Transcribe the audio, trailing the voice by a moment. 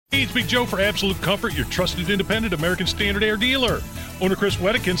Hey, it's Big Joe for Absolute Comfort, your trusted independent American Standard Air dealer. Owner Chris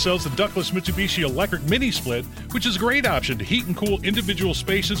Wedekin sells the ductless Mitsubishi electric mini split, which is a great option to heat and cool individual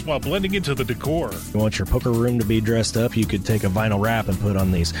spaces while blending into the decor. You want your poker room to be dressed up, you could take a vinyl wrap and put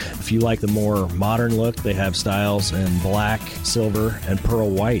on these. If you like the more modern look, they have styles in black, silver, and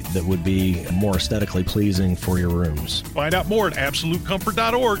pearl white that would be more aesthetically pleasing for your rooms. Find out more at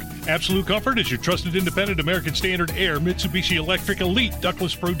AbsoluteComfort.org. Absolute Comfort is your trusted independent American Standard Air Mitsubishi Electric Elite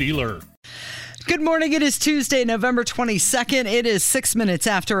Ductless Pro dealer. Good morning. It is Tuesday, November 22nd. It is 6 minutes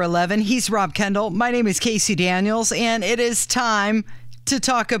after 11. He's Rob Kendall. My name is Casey Daniels, and it is time to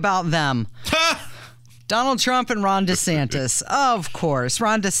talk about them. Donald Trump and Ron DeSantis. Of course,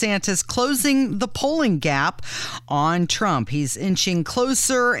 Ron DeSantis closing the polling gap on Trump. He's inching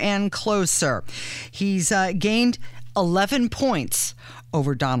closer and closer. He's gained 11 points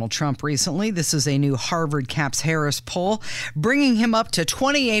over Donald Trump recently. This is a new Harvard Caps Harris poll, bringing him up to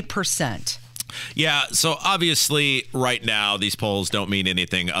 28%. Yeah, so obviously right now these polls don't mean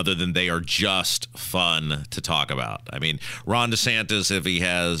anything other than they are just fun to talk about. I mean, Ron DeSantis, if he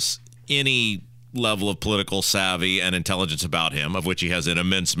has any level of political savvy and intelligence about him, of which he has an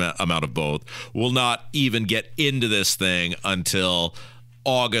immense amount of both, will not even get into this thing until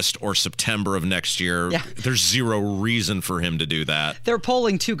August or September of next year. Yeah. There's zero reason for him to do that. They're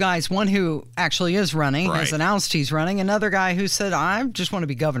polling two guys, one who actually is running, right, has announced he's running, another guy who said, I just want to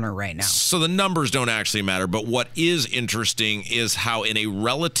be governor right now. So the numbers don't actually matter, but what is interesting is how in a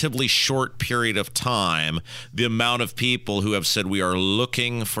relatively short period of time, the amount of people who have said we are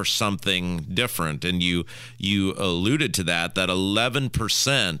looking for something different, and you alluded to that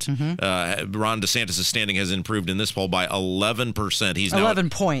 11%, Ron DeSantis' standing has improved in this poll by 11%. He's now 11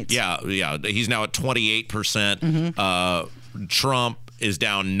 points. Yeah. He's now at 28%. Trump is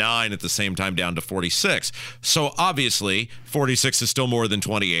down 9 at the same time, down to 46. So obviously 46 is still more than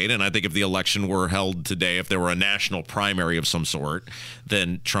 28. And I think if the election were held today, if there were a national primary of some sort,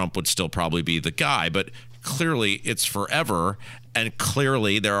 then Trump would still probably be the guy. But clearly it's forever. And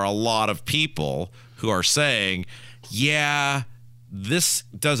clearly there are a lot of people who are saying, yeah, this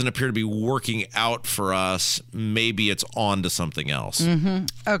doesn't appear to be working out for us. Maybe it's on to something else.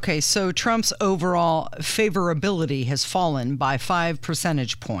 Okay, so Trump's overall favorability has fallen by 5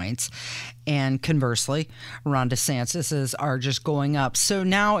 percentage points. And conversely, Ron DeSantis are just going up. So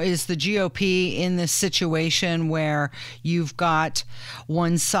now is the GOP in this situation where you've got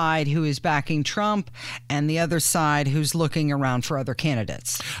one side who is backing Trump and the other side who's looking around for other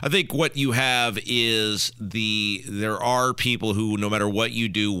candidates? I think what you have is there are people who, no matter what you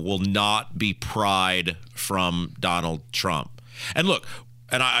do, will not be pried from Donald Trump. And look,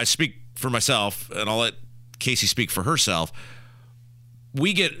 and I speak for myself, and I'll let Casey speak for herself.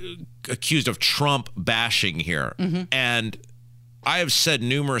 We get accused of Trump bashing here. And I have said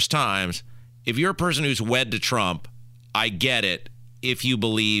numerous times, if you're a person who's wed to Trump, I get it if you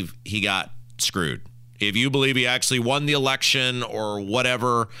believe he got screwed. If you believe he actually won the election or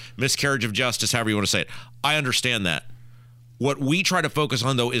whatever, miscarriage of justice, however you want to say it, I understand that. What we try to focus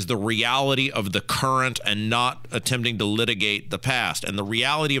on, though, is the reality of the current and not attempting to litigate the past. And the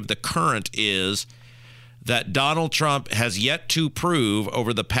reality of the current is that Donald Trump has yet to prove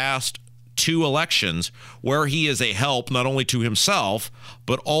over the past 2 elections where he is a help not only to himself,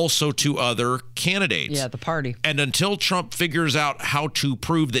 but also to other candidates. Yeah, the party. And until Trump figures out how to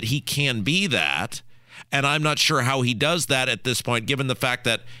prove that he can be that, and I'm not sure how he does that at this point, given the fact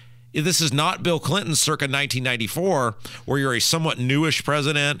that this is not Bill Clinton circa 1994, where you're a somewhat newish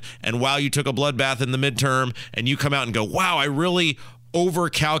president, and wow, you took a bloodbath in the midterm, and you come out and go, wow, I really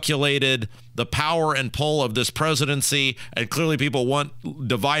overcalculated the power and pull of this presidency, and clearly people want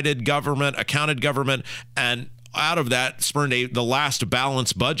divided government, accounted government, and out of that spurned the last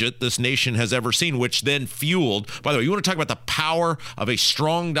balanced budget this nation has ever seen, which then fueled, by the way, you want to talk about the power of a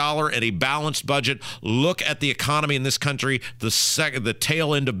strong dollar and a balanced budget? Look at the economy in this country, the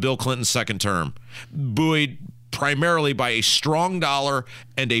tail end of Bill Clinton's second term, buoyed primarily by a strong dollar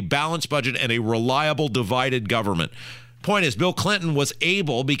and a balanced budget and a reliable divided government. Point is, Bill Clinton was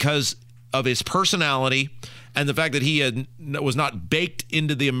able, because of his personality and the fact that he was not baked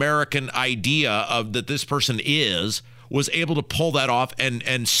into the American idea of that this person was able to pull that off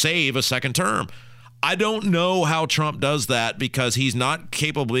and save a second term. I don't know how Trump does that because he's not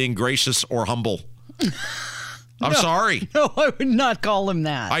capable of being gracious or humble. I'm sorry. No, I would not call him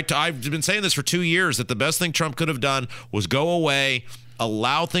that. I've been saying this for 2 years, that the best thing Trump could have done was go away,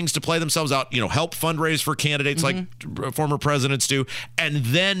 allow things to play themselves out, help fundraise for candidates like former presidents do, and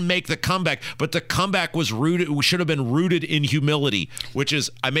then make the comeback. But the comeback should have been rooted in humility, which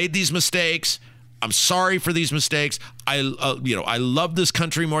is, I made these mistakes. I'm sorry for these mistakes. I love this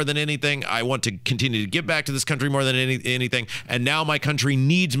country more than anything. I want to continue to give back to this country more than anything. And now my country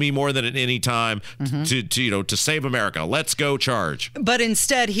needs me more than at any time to save America. Let's go charge. But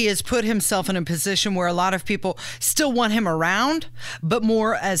instead, he has put himself in a position where a lot of people still want him around, but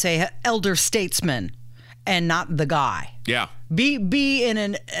more as a elder statesman and not the guy. Yeah. Be in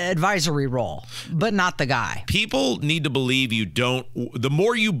an advisory role, but not the guy. People need to believe you don't. The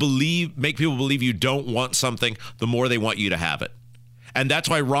more you make people believe you don't want something, the more they want you to have it. And that's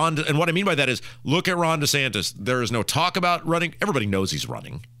why and what I mean by that is, look at Ron DeSantis. There is no talk about running. Everybody knows he's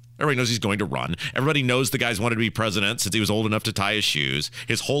running. Everybody knows he's going to run. Everybody knows the guy's wanted to be president since he was old enough to tie his shoes.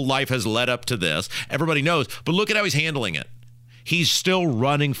 His whole life has led up to this. Everybody knows. But look at how he's handling it. He's still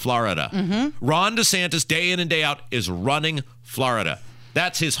running Florida. Ron DeSantis, day in and day out, is running Florida.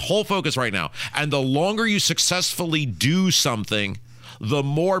 That's his whole focus right now. And the longer you successfully do something, the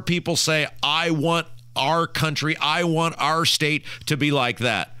more people say, I want our country, I want our state to be like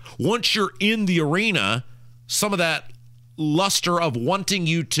that. Once you're in the arena, some of that luster of wanting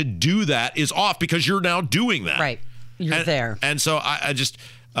you to do that is off because you're now doing that. Right. You're there. And so I just...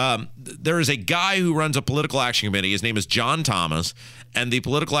 there is a guy who runs a political action committee. His name is John Thomas, and the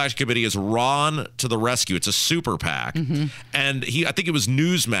political action committee is Ron to the Rescue. It's a super PAC, and I think it was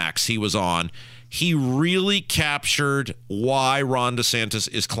Newsmax he was on. He really captured why Ron DeSantis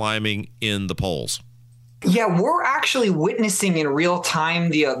is climbing in the polls. Yeah, we're actually witnessing in real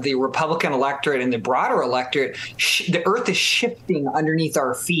time the Republican electorate and the broader electorate. The earth is shifting underneath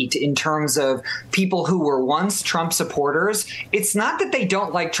our feet in terms of people who were once Trump supporters. It's not that they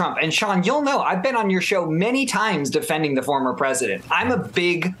don't like Trump. And Sean, you'll know I've been on your show many times defending the former president. I'm a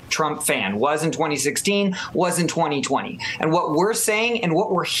big Trump fan, was in 2016, was in 2020. And what we're saying and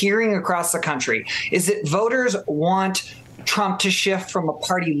what we're hearing across the country is that voters want Trump to shift from a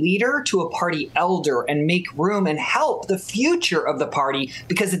party leader to a party elder and make room and help the future of the party,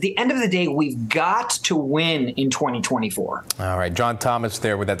 because at the end of the day, we've got to win in 2024. All right. John Thomas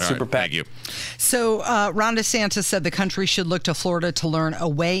there with that super PAC. Thank you. So Ron DeSantis said the country should look to Florida to learn a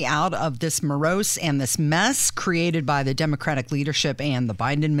way out of this morose and this mess created by the Democratic leadership and the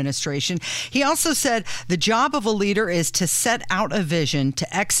Biden administration. He also said the job of a leader is to set out a vision,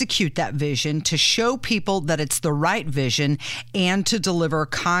 to execute that vision, to show people that it's the right vision, and to deliver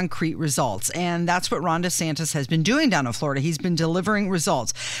concrete results. And that's what Ron DeSantis has been doing down in Florida. He's been delivering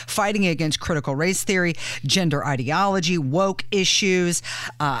results, fighting against critical race theory, gender ideology, woke issues,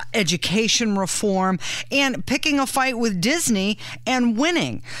 education reform, and picking a fight with Disney and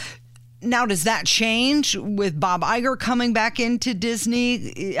winning. Now, does that change with Bob Iger coming back into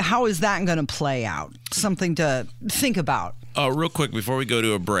Disney? How is that going to play out? Something to think about. Real quick, before we go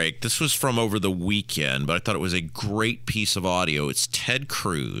to a break, this was from over the weekend, but I thought it was a great piece of audio. It's Ted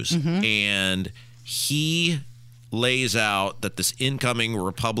Cruz, and he lays out that this incoming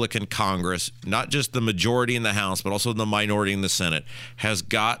Republican Congress, not just the majority in the House, but also the minority in the Senate, has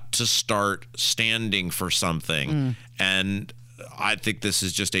got to start standing for something. And I think this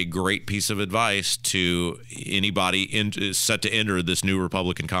is just a great piece of advice to anybody set to enter this new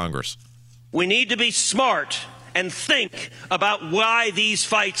Republican Congress. We need to be smart and think about why these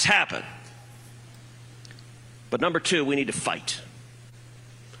fights happen. But number two, we need to fight.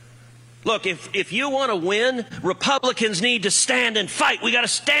 Look, if you want to win, Republicans need to stand and fight. We got to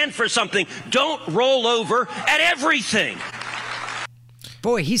stand for something. Don't roll over at everything.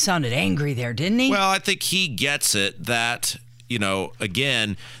 Boy, he sounded angry there, didn't he? Well, I think he gets it that,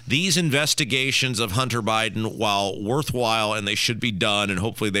 again, these investigations of Hunter Biden, while worthwhile and they should be done, and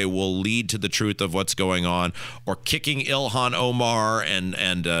hopefully they will lead to the truth of what's going on, or kicking Ilhan Omar and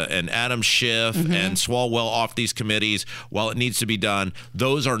Adam Schiff and Swalwell off these committees, while it needs to be done,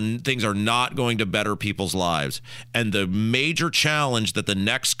 those things are not going to better people's lives. And the major challenge that the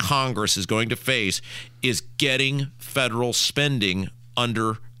next Congress is going to face is getting federal spending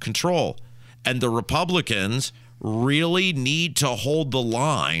under control. And the Republicans really need to hold the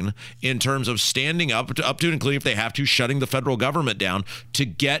line in terms of standing up to and including, if they have to, shutting the federal government down to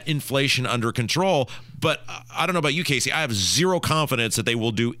get inflation under control. But I don't know about you, Casey. I have zero confidence that they will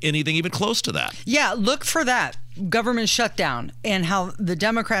do anything even close to that. Yeah, look for that government shutdown and how the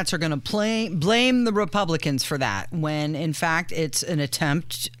Democrats are going to blame the Republicans for that, when in fact it's an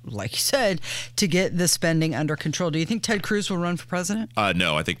attempt, like you said, to get the spending under control. Do you think Ted Cruz will run for president?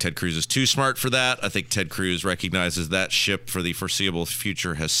 No, I think Ted Cruz is too smart for that. I think Ted Cruz recognizes that ship for the foreseeable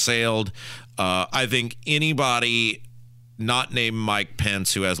future has sailed. I think anybody not named Mike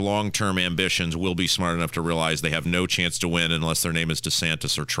Pence who has long-term ambitions will be smart enough to realize they have no chance to win unless their name is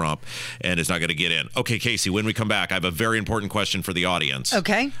DeSantis or Trump, and is not going to get in. Okay, Casey, when we come back, I have a very important question for the audience.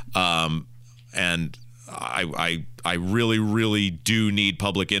 Okay. And I really, really do need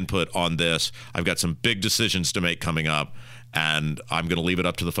public input on this. I've got some big decisions to make coming up, and I'm going to leave it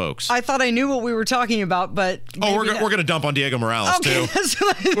up to the folks. I thought I knew what we were talking about, but we're going to dump on Diego Morales too.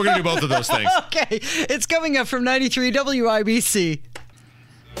 We're going to do both of those things. Okay, it's coming up from 93 WIBC.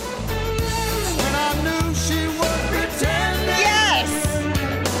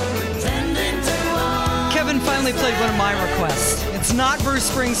 Kevin finally played one of my requests. It's not Bruce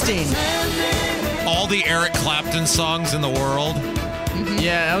Springsteen. All the Eric Clapton songs in the world. Mm-hmm.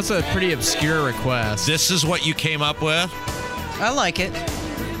 Yeah, that was a pretty obscure request. This is what you came up with? I like it.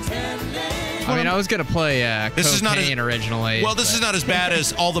 I mean, I was going to play this is not originally. Well, this is not as bad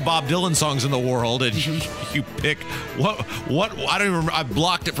as all the Bob Dylan songs in the world, and you pick what I don't even remember. I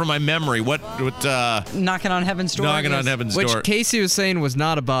blocked it from my memory. What Knocking on Heaven's Door. Knocking on Heaven's Door. Which Casey was saying was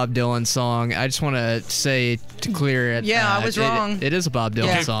not a Bob Dylan song. I just want to say to clear it. Yeah, I was wrong. It is a Bob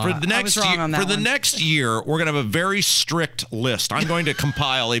Dylan song. For the next next year, we're going to have a very strict list. I'm going to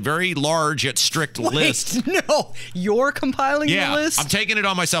compile a very large yet strict list. No, you're compiling the list? I'm taking it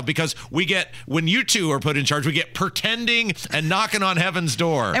on myself because when you two are put in charge, we get Pretending and Knocking on Heaven's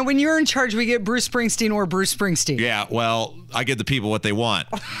Door. And when you're in charge, we get Bruce Springsteen or Bruce Springsteen. Yeah, well, I give the people what they want.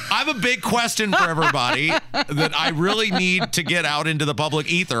 I have a big question for everybody that I really need to get out into the public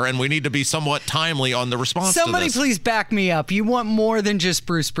ether, and we need to be somewhat timely on the response Somebody to this. please back me up. You want more than just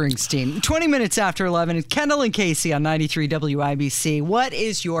Bruce Springsteen. 20 minutes after 11, it's Kendall and Casey on 93 WIBC. What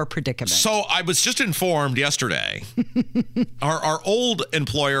is your predicament? So I was just informed yesterday. Our old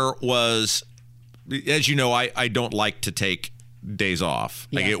employer was, as you know, I don't like to take days off.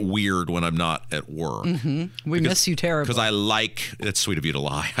 Yeah. I get weird when I'm not at work. Mm-hmm. We miss you terribly. Because it's sweet of you to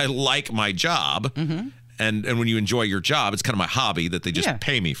lie. I like my job. Mm-hmm. And when you enjoy your job, it's kind of my hobby that they just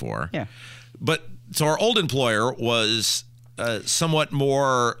pay me for. Yeah. But so our old employer was somewhat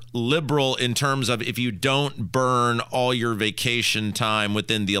more liberal in terms of if you don't burn all your vacation time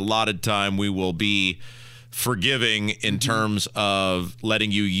within the allotted time, we will be forgiving in terms of letting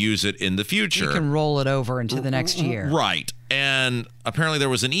you use it in the future. You can roll it over into the next year. Right. And apparently there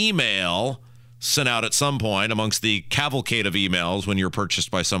was an email sent out at some point amongst the cavalcade of emails when you're purchased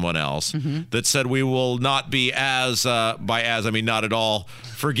by someone else that said we will not be not at all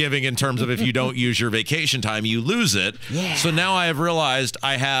forgiving in terms of if you don't use your vacation time, you lose it. Yeah. So now I have realized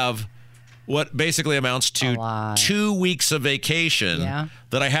I have what basically amounts to 2 weeks of vacation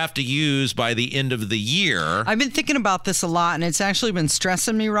that I have to use by the end of the year. I've been thinking about this a lot, and it's actually been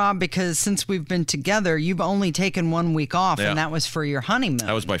stressing me, Rob, because since we've been together, you've only taken 1 week off, and that was for your honeymoon.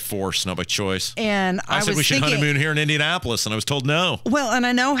 That was by force, not by choice. And I said we should honeymoon here in Indianapolis, and I was told no. Well, and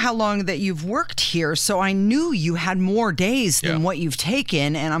I know how long that you've worked here, so I knew you had more days than what you've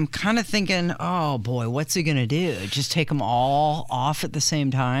taken, and I'm kind of thinking, oh boy, what's he going to do? Just take them all off at the same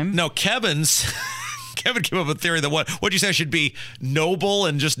time? No, Kevin came up with a theory that what'd you say, I should be noble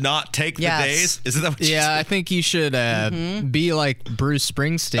and just not take the days? Isn't that what you said? I think you should be like Bruce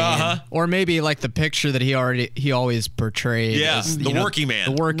Springsteen, or maybe like the picture that he always portrayed. Yeah, as, the working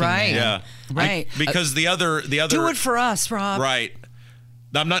man. The working man. Yeah, right. Because the other do it for us, Rob. Right.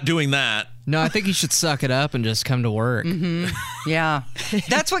 I'm not doing that. No, I think you should suck it up and just come to work. Yeah.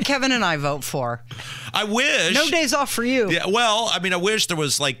 That's what Kevin and I vote for. I wish. No days off for you. Yeah, well, I mean, I wish there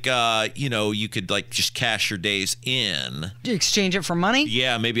was like, you could like just cash your days in. Do you exchange it for money?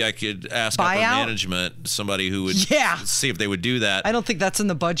 Yeah, maybe I could ask upper management, somebody who would see if they would do that. I don't think that's in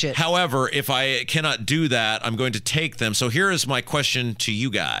the budget. However, if I cannot do that, I'm going to take them. So here is my question to you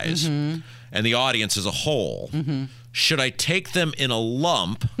guys and the audience as a whole. Should I take them in a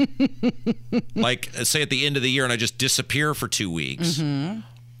lump, like say at the end of the year, and I just disappear for 2 weeks?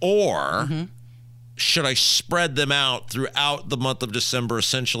 Or should I spread them out throughout the month of December,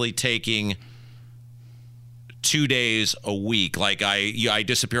 essentially taking 2 days a week? Like I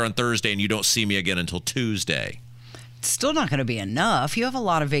disappear on Thursday and you don't see me again until Tuesday. It's still not going to be enough. You have a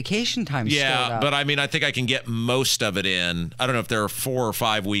lot of vacation time stored up. But I mean, I think I can get most of it in. I don't know if there are 4 or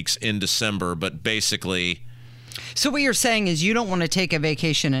 5 weeks in December, but basically... So what you're saying is you don't want to take a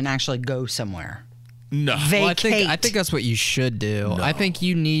vacation and actually go somewhere. No. Well, I think that's what you should do. No. I think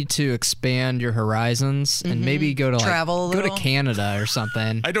you need to expand your horizons and maybe go to travel a little. Go to Canada or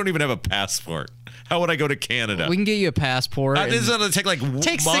something. I don't even have a passport. How would I go to Canada? We can get you a passport. Doesn't it take like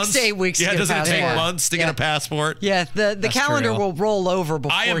Takes months? 6 to 8 weeks to get a doesn't it take passport. months to get a passport? Yeah, the calendar true. will roll over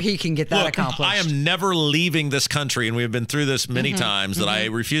before he can get that accomplished. I am never leaving this country, and we've been through this many times, that I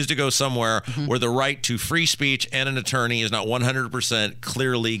refuse to go somewhere where the right to free speech and an attorney is not 100%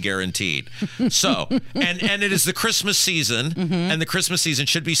 clearly guaranteed. So, and it is the Christmas season, and the Christmas season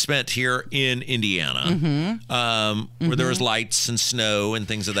should be spent here in Indiana, where there is lights and snow and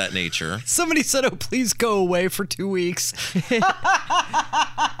things of that nature. Somebody said, "Oh, please go away for 2 weeks."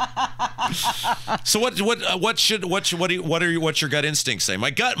 So what's your gut instinct say?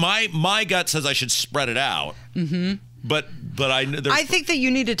 My gut says I should spread it out. But I think that you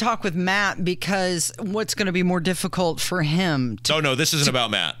need to talk with Matt, because what's going to be more difficult for him no, this isn't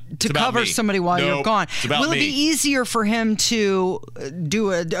about Matt. To cover somebody while you're gone. It's about Will it me. be easier for him to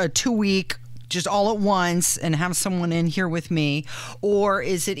do a 2-week just all at once and have someone in here with me, or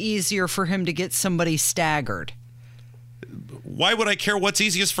is it easier for him to get somebody staggered? Why would I care what's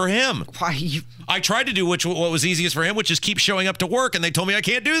easiest for him? I tried to do what was easiest for him, which is keep showing up to work, and they told me I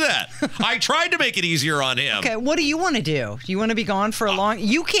can't do that. I tried to make it easier on him. Okay, what do you want to do? Do you want to be gone for a long...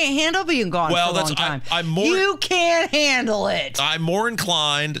 You can't handle being gone for a long time. You can't handle it. I'm more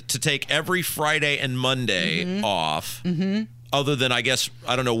inclined to take every Friday and Monday off. Other than, I guess,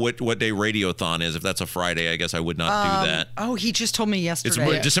 I don't know what day Radiothon is. If that's a Friday, I guess I would not do that. Oh, he just told me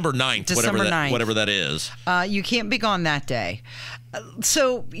yesterday. It's December 9th, whatever that is. You can't be gone that day.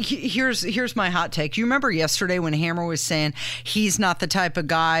 So here's my hot take. You remember yesterday when Hammer was saying he's not the type of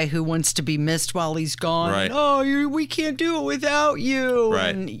guy who wants to be missed while he's gone? Right. Oh, we can't do it without you.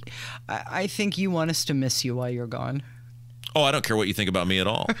 Right. And I think you want us to miss you while you're gone. Oh, I don't care what you think about me at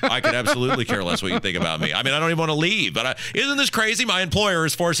all. I could absolutely care less what you think about me. I mean, I don't even want to leave. But isn't this crazy? My employer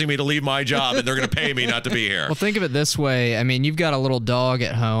is forcing me to leave my job, and they're going to pay me not to be here. Well, think of it this way. I mean, you've got a little dog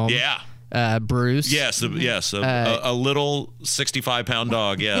at home. Yeah. Bruce. Yes, a little 65-pound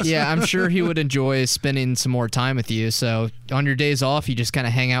dog, yes. Yeah, I'm sure he would enjoy spending some more time with you. So on your days off, you just kind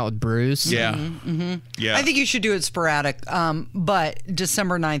of hang out with Bruce. Yeah. Yeah. I think you should do it sporadic, but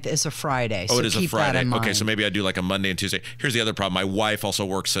December 9th is a Friday, so it is keep a Friday. that in mind. Okay, so maybe I do like a Monday and Tuesday. Here's the other problem. My wife also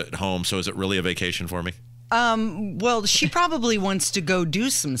works at home, so is it really a vacation for me? Well, she probably wants to go do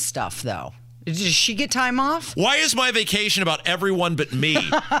some stuff, though. Does she get time off? Why is my vacation about everyone but me?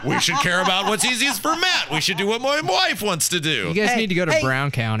 We should care about what's easiest for Matt. We should do what my wife wants to do. You guys need to go to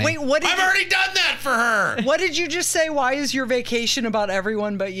Brown County. Wait, I've already done that for her. What did you just say? Why is your vacation about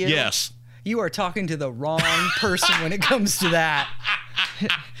everyone but you? Yes. You are talking to the wrong person when it comes to that.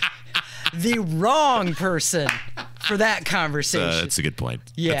 The wrong person for that conversation. That's a good point.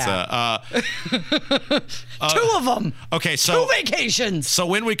 Yeah. Two of them. Okay, so 2 vacations. So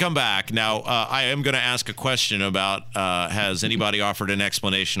when we come back, now I am going to ask a question about has anybody offered an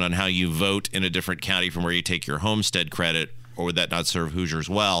explanation on how you vote in a different county from where you take your homestead credit? Or would that not serve Hoosiers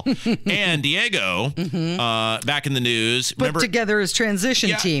well? And Diego, back in the news. Put together his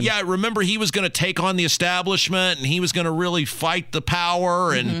transition team. Yeah, remember he was going to take on the establishment and he was going to really fight the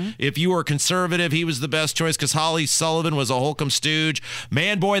power. And if you were conservative, he was the best choice because Holly Sullivan was a Holcomb stooge.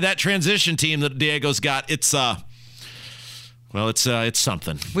 Man, boy, that transition team that Diego's got, it's something.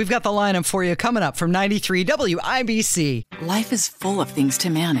 We've got the lineup for you coming up from 93 WIBC. Life is full of things to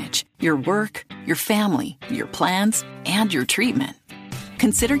manage. Your work, your family, your plans, and your treatment.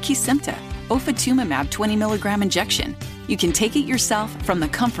 Consider Kesimpta, ofatumumab 20 milligram injection. You can take it yourself from the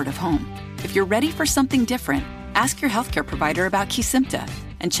comfort of home. If you're ready for something different, ask your healthcare provider about Kesimpta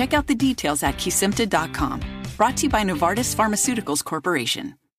and check out the details at kesimpta.com. Brought to you by Novartis Pharmaceuticals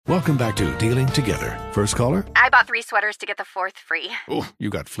Corporation. Welcome back to Dealing Together. First caller? I bought 3 sweaters to get the 4th free. Oh,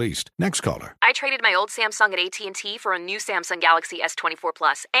 you got fleeced. Next caller? I traded my old Samsung at AT&T for a new Samsung Galaxy S24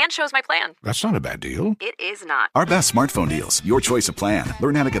 Plus and chose my plan. That's not a bad deal. It is not. Our best smartphone deals. Your choice of plan.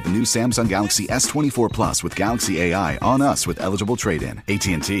 Learn how to get the new Samsung Galaxy S24 Plus with Galaxy AI on us with eligible trade-in.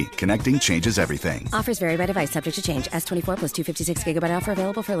 AT&T. Connecting changes everything. Offers vary by device. Subject to change. S24 plus 256 gigabyte offer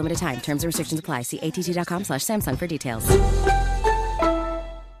available for a limited time. Terms and restrictions apply. See att.com/Samsung for details.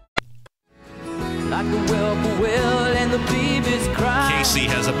 Like a whippoorwill and the baby's crying. Casey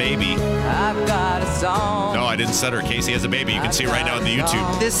has a baby. I've got a song. No, I didn't set her. Casey has a baby. You can see right now on the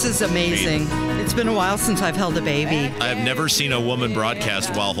YouTube. This is amazing. It's been a while since I've held a baby. I have never seen a woman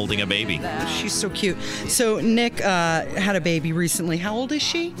broadcast while holding a baby. She's so cute. So Nick had a baby recently. How old is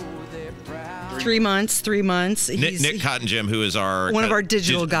she? 3 months. Nick Cottingem, who is one of our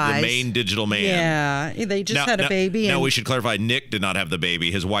digital guys, the main digital man. Yeah, they just had a baby. Now we should clarify: Nick did not have the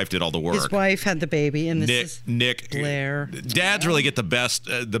baby. His wife did all the work. His wife had the baby, and Nick Blair. Dads really get the best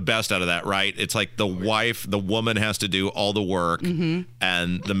out of that, right? It's like the woman has to do all the work,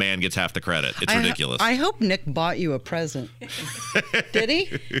 and the man gets half the credit. It's ridiculous. I hope Nick bought you a present. Did he?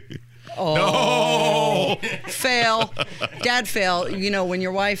 Oh, no. Fail. Dad, fail. You know, when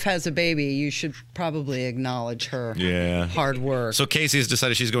your wife has a baby, you should probably acknowledge her hard work. So Casey has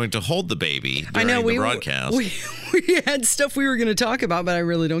decided she's going to hold the baby during the broadcast. We had stuff we were going to talk about, but I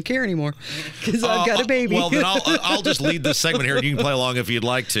really don't care anymore because I've got a baby. Well, then I'll just lead this segment here, and you can play along if you'd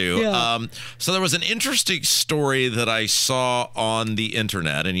like to. Yeah. So there was an interesting story that I saw on the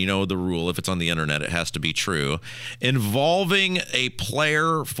internet, and you know the rule: if it's on the internet, it has to be true, involving a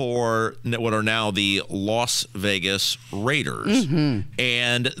player for what are now the Las Vegas Raiders.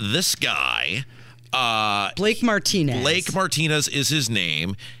 And this guy, Blake Martinez. Blake Martinez is his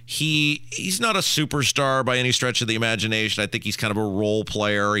name. He's not a superstar by any stretch of the imagination. I think he's kind of a role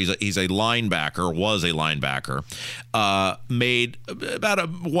player. He's a linebacker, was a linebacker. Made about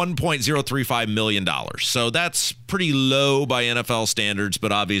 $1.035 million. So that's pretty low by NFL standards,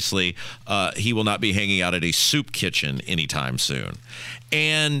 but obviously he will not be hanging out at a soup kitchen anytime soon.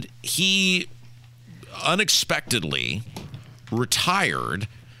 And he unexpectedly retired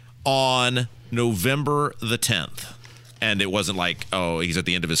on November the 10th. And it wasn't like, oh, he's at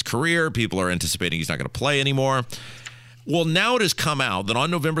the end of his career. People are anticipating he's not going to play anymore. Well, now it has come out that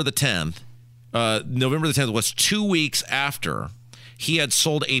on November the 10th was 2 weeks after he had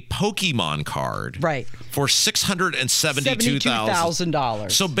sold a Pokemon card for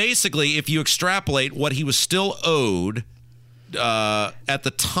 $672,000. So basically, if you extrapolate what he was still owed at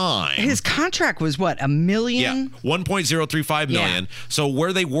the time, his contract was what, $1 million? Yeah, $1.035 million. So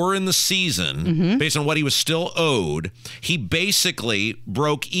where they were in the season, based on what he was still owed, he basically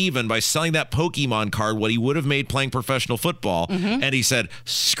broke even by selling that Pokemon card what he would have made playing professional football. And he said,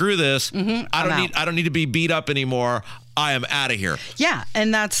 "Screw this! I don't need to be beat up anymore. I am out of here." Yeah,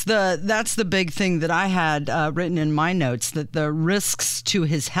 and that's the big thing that I had written in my notes, that the risks to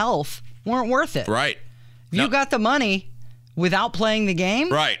his health weren't worth it. Right. If you got the money without playing the game,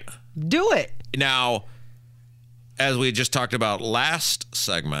 do it. Now, as we just talked about last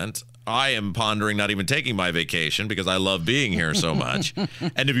segment, I am pondering not even taking my vacation because I love being here so much.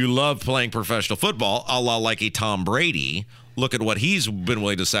 And if you love playing professional football, a la like a Tom Brady, look at what he's been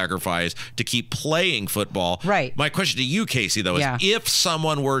willing to sacrifice to keep playing football. Right. My question to you, Casey, though, is if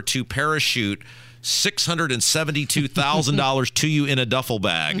someone were to parachute $672,000 to you in a duffel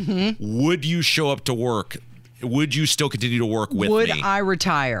bag, would you show up to work? Would you still continue to work with me? Would I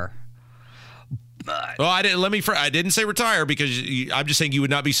retire? Well, I didn't say retire because I'm just saying you would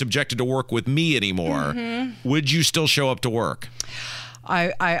not be subjected to work with me anymore. Would you still show up to work?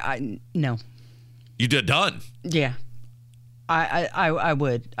 I no. You did done. Yeah. I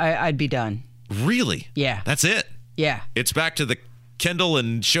would. I'd be done. Really? Yeah. That's it? Yeah. It's back to the Kendall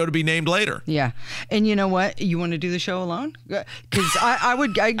and show to be named later. Yeah. And you know what? You want to do the show alone? Because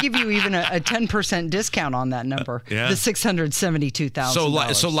I'd give you even a 10% discount on that number. The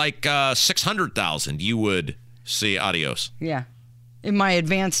 $672,000. So like 600,000, you would see adios. Yeah. In my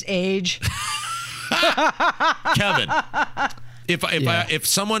advanced age. Kevin, if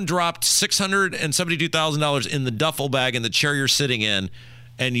someone dropped $672,000 in the duffel bag in the chair you're sitting in,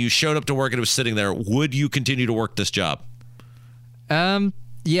 and you showed up to work and it was sitting there, would you continue to work this job?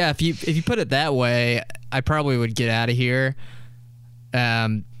 Yeah, if you put it that way, I probably would get out of here. But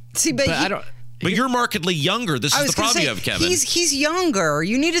I don't. But you're markedly younger. This is the problem you have, Kevin. He's younger.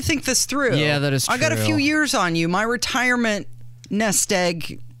 You need to think this through. Yeah, that is true. I got a few years on you. My retirement nest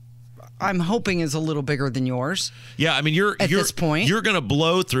egg, I'm hoping, is a little bigger than yours. Yeah, I mean, at this point, you're going to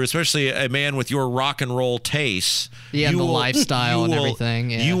blow through, especially a man with your rock and roll tastes. Yeah, the lifestyle and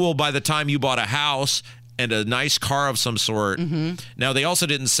everything. Yeah. You will, by the time you bought a house and a nice car of some sort. Now, they also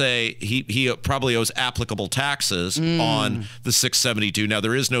didn't say he probably owes applicable taxes on the 672. Now,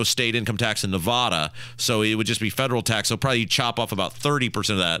 there is no state income tax in Nevada, so it would just be federal tax. So probably chop off about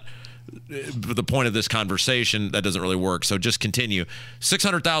 30% of that. The point of this conversation, that doesn't really work. So just continue.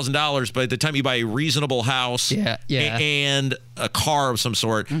 $600,000 by the time you buy a reasonable house and a car of some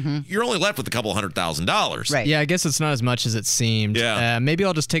sort, you're only left with a couple $100,000. Right. Yeah, I guess it's not as much as it seemed. Yeah. Maybe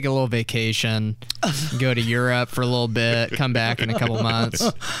I'll just take a little vacation, go to Europe for a little bit, come back in a couple months.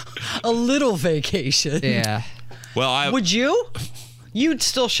 A little vacation. Yeah. Well, would you? You'd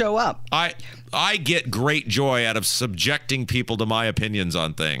still show up. I get great joy out of subjecting people to my opinions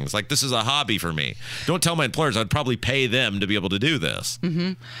on things. Like, this is a hobby for me. Don't tell my employers. I'd probably pay them to be able to do this.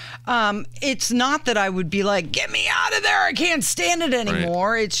 Mm-hmm. It's not that I would be like, get me out of there. I can't stand it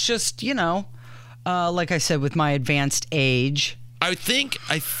anymore. Right. It's just, like I said, with my advanced age. I think,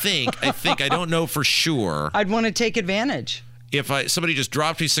 I don't know for sure. I'd want to take advantage. If somebody just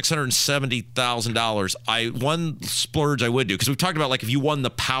dropped me $670,000, one splurge I would do, because we've talked about, like, if you won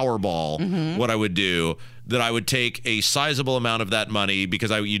the Powerball, what I would do, that I would take a sizable amount of that money,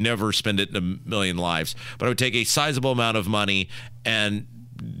 because you never spend it in a million lives, but I would take a sizable amount of money and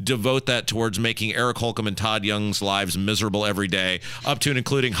devote that towards making Eric Holcomb and Todd Young's lives miserable every day, up to and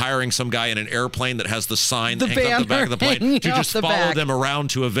including hiring some guy in an airplane that has the sign that hangs off the back of the plane to just follow them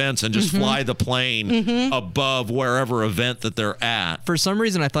around to events and just fly the plane above wherever event that they're at. For some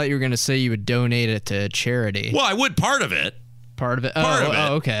reason, I thought you were going to say you would donate it to charity. Well, I would part of it. Part of it?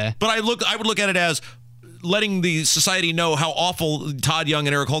 Oh, okay. But I would look at it as letting the society know how awful Todd Young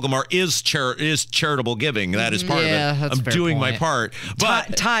and Eric Holcomb are is charitable giving. That is part of it. That's I'm doing my part.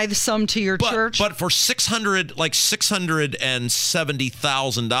 But tithe some to your church. But for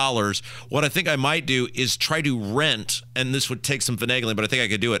 $670,000, what I think I might do is try to rent, and this would take some finagling, but I think I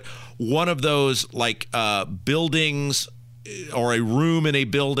could do it, one of those buildings or a room in a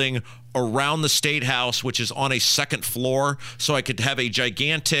building around the State House, which is on a second floor, so I could have a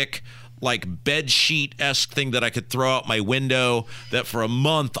gigantic bed sheet-esque thing that I could throw out my window, that for a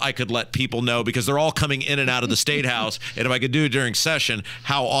month I could let people know, because they're all coming in and out of the State House, and if I could do it during session,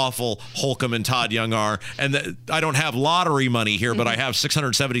 how awful Holcomb and Todd Young are. And I don't have lottery money here, but I have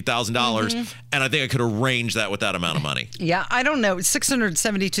 $670,000, and I think I could arrange that with that amount of money. Yeah, I don't know.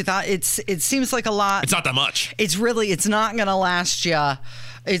 $672,000, it seems like a lot. It's not that much. It's not going to last you.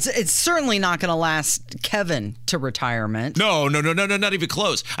 It's certainly not going to last Kevin to retirement. No, not even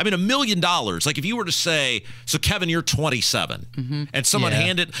close. I mean, $1 million. Like, if you were to say, so Kevin, you're 27, and someone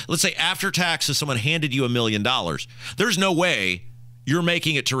let's say after taxes, someone handed you $1 million. There's no way you're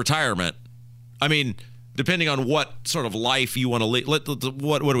making it to retirement. I mean, depending on what sort of life you want to live.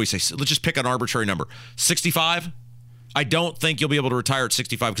 What do we say? Let's just pick an arbitrary number. 65? I don't think you'll be able to retire at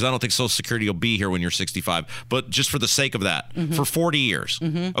 65, because I don't think Social Security will be here when you're 65. But just for the sake of that, for 40 years.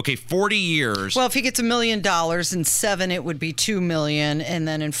 Okay, 40 years. Well, if he gets $1 million, in 7 it would be $2 million, and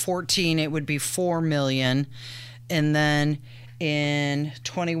then in 14 it would be $4 million, and then in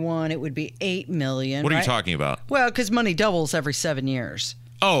 21 it would be $8 million. What are you talking about? Well, because money doubles every 7 years.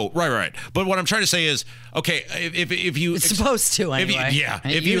 Oh, right. But what I'm trying to say is, okay, if you... It's supposed to, anyway.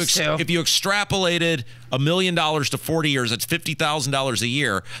 If you extrapolated $1 million to 40 years, that's $50,000 a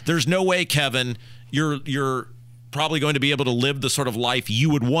year. There's no way, Kevin, you're probably going to be able to live the sort of life you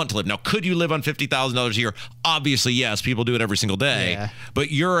would want to live. Now, could you live on $50,000 a year? Obviously, yes. People do it every single day. Yeah.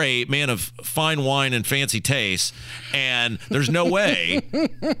 But you're a man of fine wine and fancy taste, and there's no way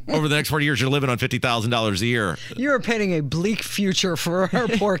over the next 40 years you're living on $50,000 a year. You're painting a bleak future for our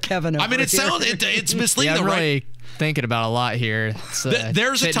poor Kevin over here. It's misleading, I'm right? Really thinking about a lot here.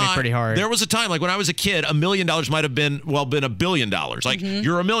 There's a time. Pretty hard. There was a time, like when I was a kid, $1 million might have been $1 billion. Like,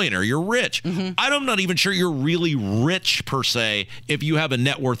 you're a millionaire, you're rich. I'm not even sure you're really rich per se if you have a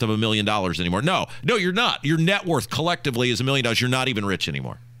net worth of $1 million anymore. No, you're not. Your net worth collectively is $1 million. You're not even rich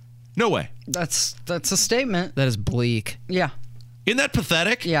anymore. No way. That's a statement. That is bleak. Yeah. Isn't that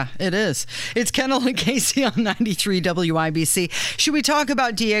pathetic? Yeah, it is. It's Kendall and Casey on 93 WIBC. Should we talk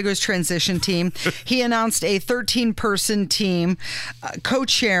about Diego's transition team? He announced a 13-person team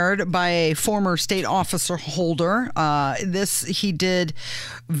co-chaired by a former state officer holder. This he did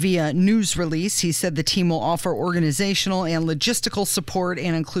via news release. He said the team will offer organizational and logistical support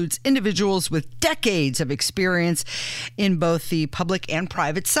and includes individuals with decades of experience in both the public and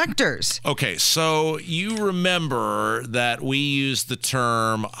private sectors. Okay, so you remember that we used the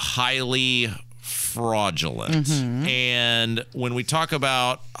term highly fraudulent. And when we talk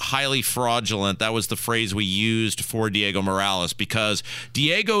about highly fraudulent, that was the phrase we used for Diego Morales, because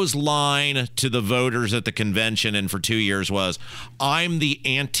Diego's line to the voters at the convention and for 2 years was, I'm the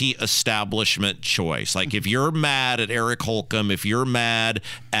anti-establishment choice. Like, if you're mad at Eric Holcomb, if you're mad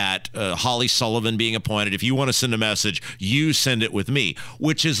at Holly Sullivan being appointed, if you want to send a message, you send it with me,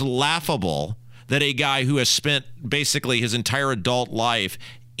 which is laughable that a guy who has spent basically his entire adult life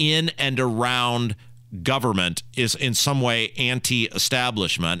in and around government is in some way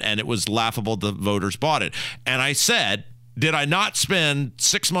anti-establishment, and it was laughable the voters bought it. And I said, did I not spend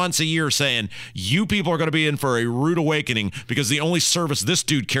 6 months a year saying, you people are going to be in for a rude awakening because the only service this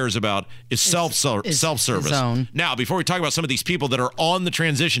dude cares about is self-service. Now, before we talk about some of these people that are on the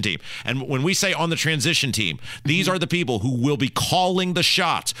transition team, and when we say on the transition team, these are the people who will be calling the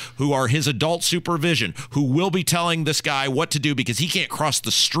shots, who are his adult supervision, who will be telling this guy what to do because he can't cross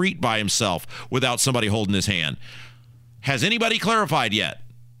the street by himself without somebody holding his hand. Has anybody clarified yet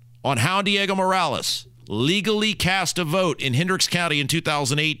on how Diego Morales legally cast a vote in Hendricks County in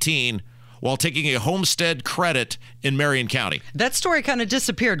 2018 while taking a homestead credit in Marion County? That story kind of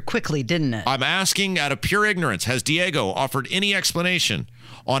disappeared quickly, didn't it? I'm asking out of pure ignorance, has Diego offered any explanation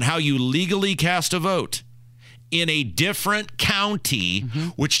on how you legally cast a vote in a different county,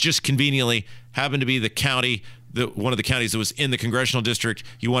 which just conveniently happened to be the county, one of the counties that was in the congressional district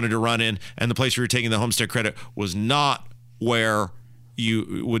you wanted to run in, and the place where you're taking the homestead credit was not where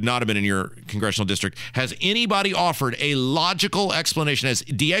you would not have been in your congressional district. Has anybody offered a logical explanation? Has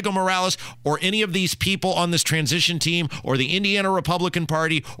Diego Morales or any of these people on this transition team or the Indiana Republican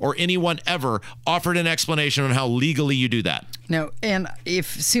Party or anyone ever offered an explanation on how legally you do that? No, and it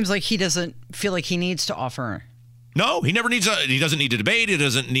seems like he doesn't feel like he needs to offer. No, he never needs he doesn't need to debate. He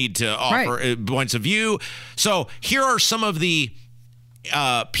doesn't need to offer points of view. So here are some of the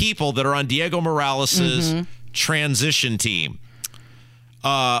people that are on Diego Morales's transition team.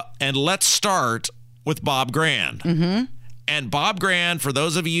 And let's start with Bob Grand. And Bob Grand, for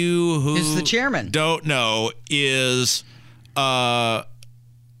those of you who is the chairman, don't know, is the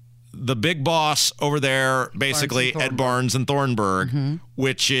big boss over there, basically at Barnes and Thornburg,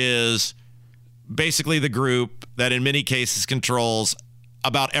 which is basically the group that in many cases controls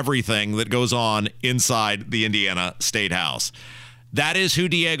about everything that goes on inside the Indiana State House. That is who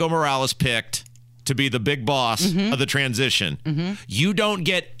Diego Morales picked to be the big boss of the transition. You don't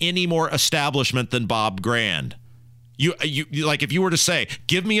get any more establishment than Bob Grand. You like, if you were to say,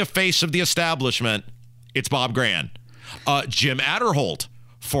 give me a face of the establishment, it's Bob Grand. Jim Adderholt,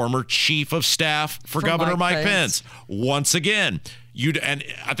 former chief of staff for Governor Mike Pence. Once again, and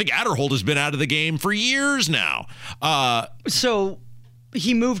I think Adderholt has been out of the game for years now. So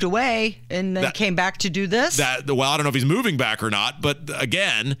he moved away and then came back to do this? Well, I don't know if he's moving back or not, but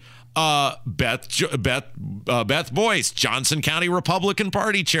again, Beth Boyce, Johnson County Republican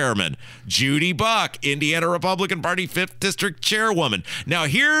Party chairman. Judy Buck, Indiana Republican Party 5th District chairwoman. Now,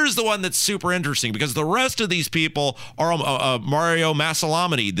 here's the one that's super interesting because the rest of these people are Mario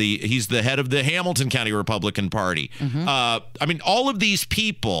Massalamany. He's the head of the Hamilton County Republican Party. I mean, all of these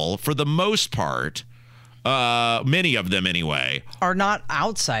people, for the most part, many of them anyway, are not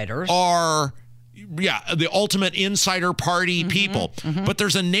outsiders. The ultimate insider party people. But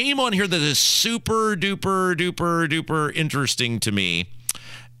there's a name on here that is super duper duper duper interesting to me,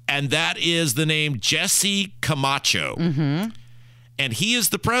 and that is the name Jesse Camacho. And he is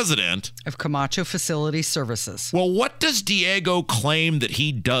the president of Camacho Facility Services. Well, what does Diego claim that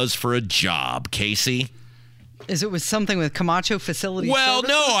he does for a job, Casey? Is it with something with Camacho Facility Services? Well,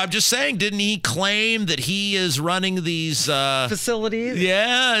 no, I'm just saying, didn't he claim that he is running these facilities?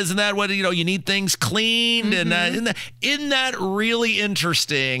 Yeah, isn't that what, you need things cleaned? And isn't that really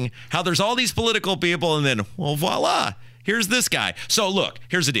interesting how there's all these political people and then, well, voila, here's this guy. So look,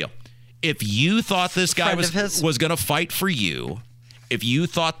 here's the deal. If you thought this guy was going to fight for you, if you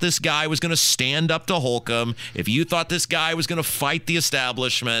thought this guy was going to stand up to Holcomb, if you thought this guy was going to fight the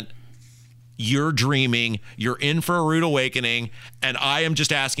establishment, you're dreaming, you're in for a rude awakening, and I am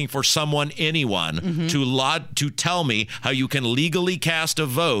just asking for anyone to tell me how you can legally cast a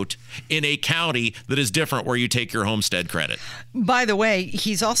vote in a county that is different where you take your homestead credit. By the way,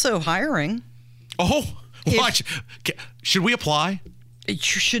 he's also hiring. Should we apply? You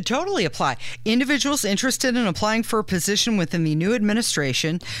should totally apply. Individuals interested in applying for a position within the new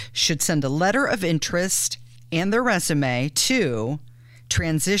administration should send a letter of interest and their resume to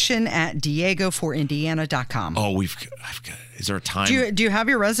transition@diegoforindiana.com. Oh, is there a time? Do you have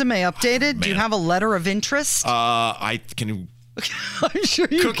your resume updated? Do you have a letter of interest? I can I'm sure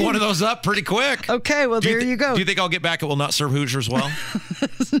you cook one of those up pretty quick. Okay, well, there you go. Do you think I'll get back? It will not serve Hoosiers well?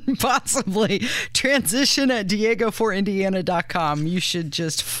 Possibly. Transition@diegoforindiana.com. You should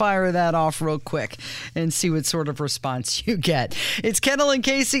just fire that off real quick and see what sort of response you get. It's Kendall and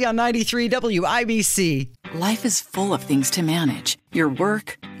Casey on 93 WIBC. Life is full of things to manage. Your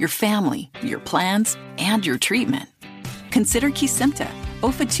work, your family, your plans, and your treatment. Consider Kesimpta,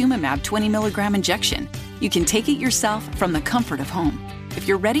 ofatumumab 20 milligram injection. You can take it yourself from the comfort of home. If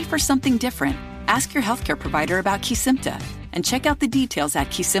you're ready for something different, ask your healthcare provider about Kesimpta and check out the details at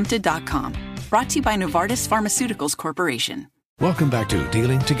kesimpta.com. Brought to you by Novartis Pharmaceuticals Corporation. Welcome back to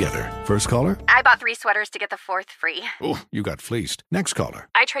Dealing Together. First caller? I bought 3 sweaters to get the 4th free. Oh, you got fleeced. Next caller?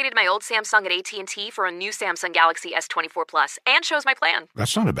 I traded my old Samsung at AT&T for a new Samsung Galaxy S24 Plus and shows my plan.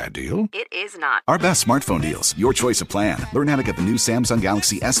 That's not a bad deal. It is not. Our best smartphone deals, your choice of plan. Learn how to get the new Samsung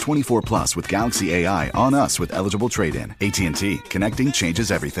Galaxy S24 Plus with Galaxy AI on us with eligible trade-in. AT&T. Connecting changes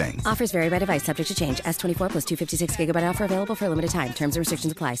everything. Offers vary by device, subject to change. S24 plus 256 gigabyte offer available for a limited time. Terms and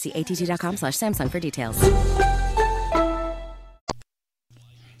restrictions apply. See att.com/Samsung for details.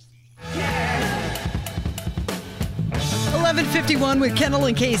 11:51 with Kendall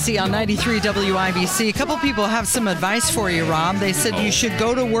and Casey on 93 WIBC. A couple people have some advice for you, Rob. They said you should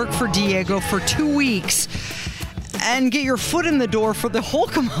go to work for Diego for 2 weeks and get your foot in the door for the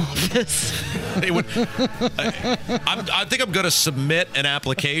Holcomb office. I think I'm going to submit an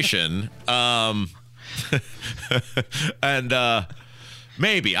application.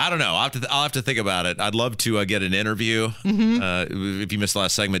 Maybe. I don't know. I'll have to think about it. I'd love to get an interview. Mm-hmm. If you missed the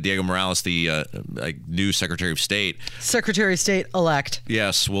last segment, Diego Morales, the new Secretary of State. Secretary of State elect.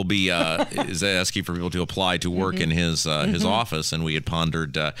 Yes, will be is asking for people to apply to work in his office. And we had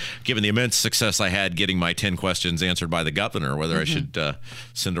pondered, given the immense success I had getting my 10 questions answered by the governor, whether I should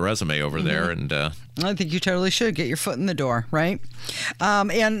send a resume over there. And I think you totally should get your foot in the door, right?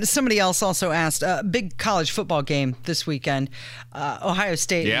 And somebody else also asked, big college football game this weekend, Ohio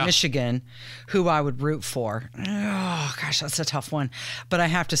State and Michigan, who I would root for. Oh, gosh, that's a tough one. But I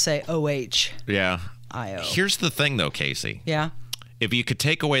have to say OH. Yeah. IO. Here's the thing, though, Casey. Yeah. If you could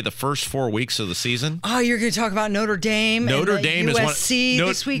take away the first 4 weeks of the season. Oh, you're going to talk about Notre Dame and USC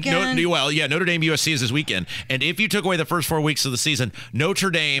this weekend? Notre Dame, USC is this weekend. And if you took away the first 4 weeks of the season, Notre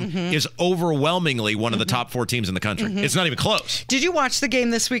Dame is overwhelmingly one of the top 4 teams in the country. It's not even close. Did you watch the game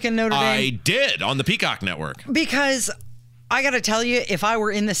this weekend, Notre Dame? I did, on the Peacock Network. Because I got to tell you, if I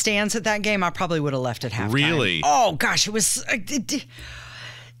were in the stands at that game, I probably would have left at halftime. Really? Oh, gosh, it was...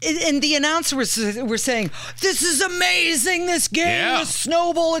 And the announcers were saying, this is amazing, this game, the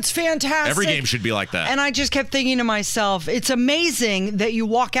snowball, it's fantastic. Every game should be like that. And I just kept thinking to myself, it's amazing that you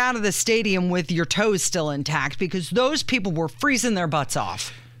walk out of the stadium with your toes still intact because those people were freezing their butts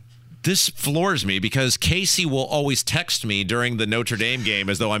off. This floors me because Casey will always text me during the Notre Dame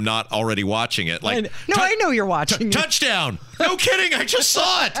game as though I'm not already watching it. Like, I know you're watching it. Touchdown! No kidding, I just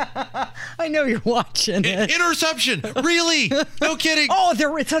saw it. I know you're watching it. Interception, really? No kidding. Oh,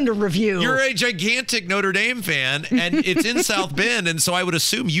 it's under review. You're a gigantic Notre Dame fan, and it's in South Bend, and so I would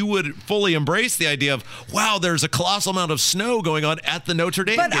assume you would fully embrace the idea of, wow, there's a colossal amount of snow going on at the Notre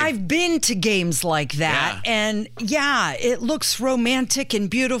Dame game. But I've been to games like that, and it looks romantic and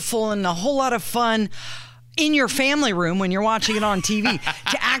beautiful and a whole lot of fun in your family room when you're watching it on TV.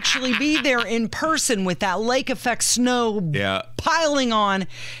 To actually be there in person with that lake effect snow piling on,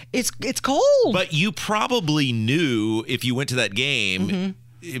 it's cold. But you probably knew if you went to that game,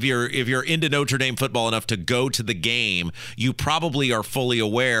 if you're into Notre Dame football enough to go to the game, you probably are fully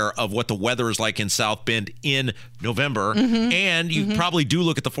aware of what the weather is like in South Bend in November, and you probably do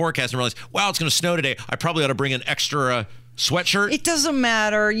look at the forecast and realize, wow, it's going to snow today. I probably ought to bring an extra sweatshirt. It doesn't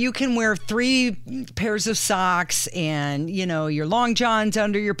matter. You can wear 3 pairs of socks and, your long johns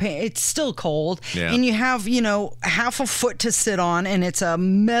under your pants. It's still cold. Yeah. And you have, half a foot to sit on, and it's a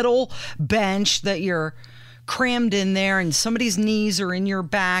metal bench that you're crammed in there, and somebody's knees are in your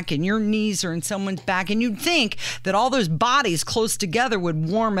back and your knees are in someone's back, and you'd think that all those bodies close together would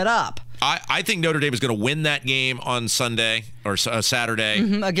warm it up. I think Notre Dame is going to win that game on Sunday or Saturday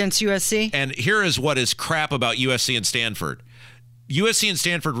against USC. And here is what is crap about USC and Stanford. USC and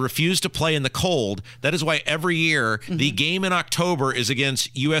Stanford refuse to play in the cold. That is why every year the game in October is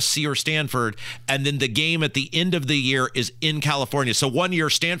against USC or Stanford, and then the game at the end of the year is in California. So one year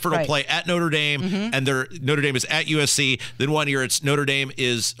Stanford will play at Notre Dame, and Notre Dame is at USC. Then one year it's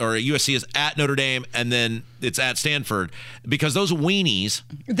USC is at Notre Dame, and then it's at Stanford, because those weenies,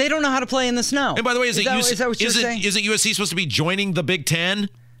 they don't know how to play in the snow. And by the way, is that what you're saying? Isn't USC supposed to be joining the Big Ten?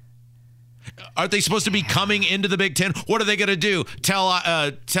 Aren't they supposed to be coming into the Big Ten? What are they going to do?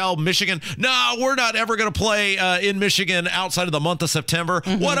 Tell Michigan, no, we're not ever going to play in Michigan outside of the month of September.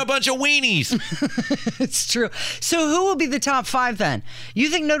 What a bunch of weenies. It's true. So who will be the top 5 then? You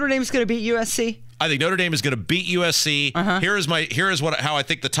think Notre Dame's going to beat USC? I think Notre Dame is going to beat USC. Here is how I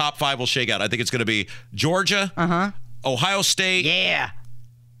think the top 5 will shake out. I think it's going to be Georgia, Ohio State,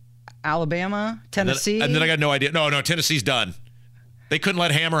 Alabama, Tennessee, and then I got no idea. No, Tennessee's done. They couldn't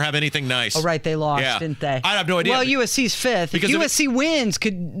let Hammer have anything nice. Oh, right. They lost, didn't they? I have no idea. Well, USC's 5th. If USC wins,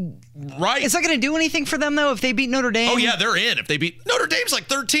 Right. Is that going to do anything for them, though, if they beat Notre Dame? Oh, yeah, they're in. If they beat Notre Dame's like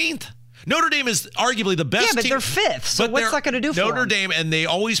 13th. Notre Dame is arguably the best team. Yeah, but they're fifth, so what's that going to do for them? Notre Dame, and they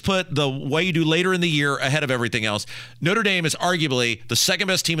always put the way you do later in the year ahead of everything else. Notre Dame is arguably the second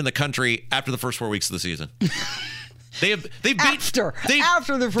best team in the country after the first 4 weeks of the season. They've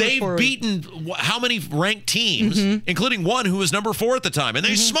beaten how many ranked teams, including one who was number 4 at the time, and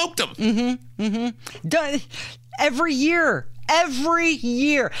they smoked them. Every year.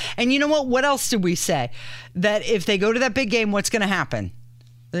 And you know what? What else did we say? That if they go to that big game, what's going to happen?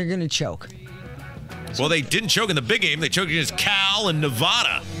 They're going to choke. Well, they didn't choke in the big game. They choked against Cal and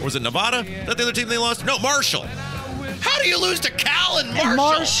Nevada. Or was it Nevada? Is that the other team they lost? No, Marshall. How do you lose to Cal and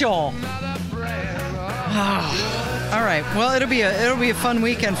Marshall? All right. Well, it'll be a fun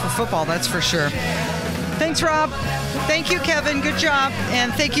weekend for football, that's for sure. Thanks, Rob. Thank you, Kevin. Good job.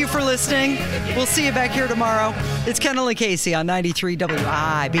 And thank you for listening. We'll see you back here tomorrow. It's Kendall and Casey on 93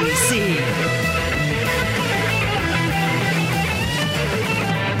 WIBC.